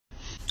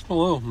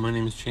Hello, my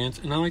name is Chance,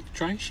 and I like to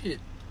try shit.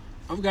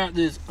 I've got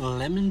this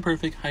Lemon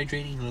Perfect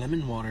Hydrating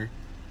Lemon Water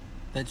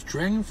that's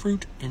dragon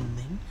fruit and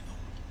mango.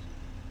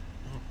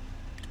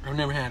 I've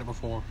never had it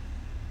before.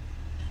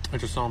 I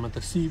just saw them at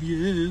the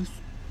CVS.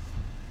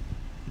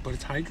 But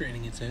it's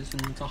hydrating, it says,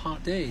 and it's a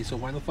hot day, so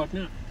why the fuck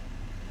not?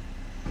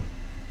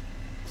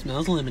 It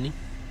smells lemony.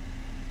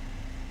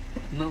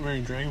 Not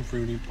very dragon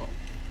fruity, but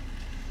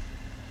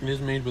it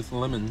is made with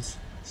lemons,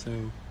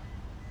 so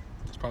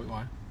that's probably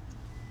why.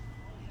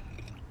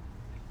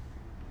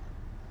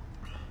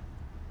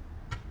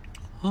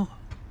 Huh.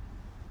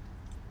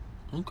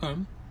 Okay.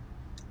 You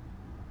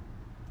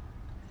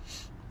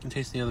can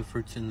taste the other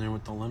fruits in there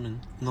with the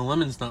lemon. And the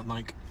lemon's not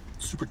like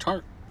super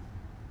tart.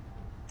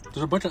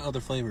 There's a bunch of other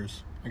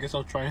flavors. I guess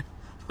I'll try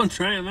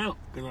them out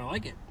because I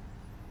like it.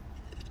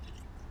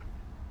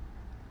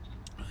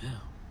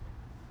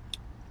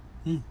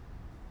 Yeah.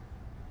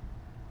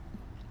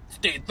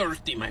 Stay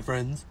thirsty, my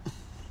friends.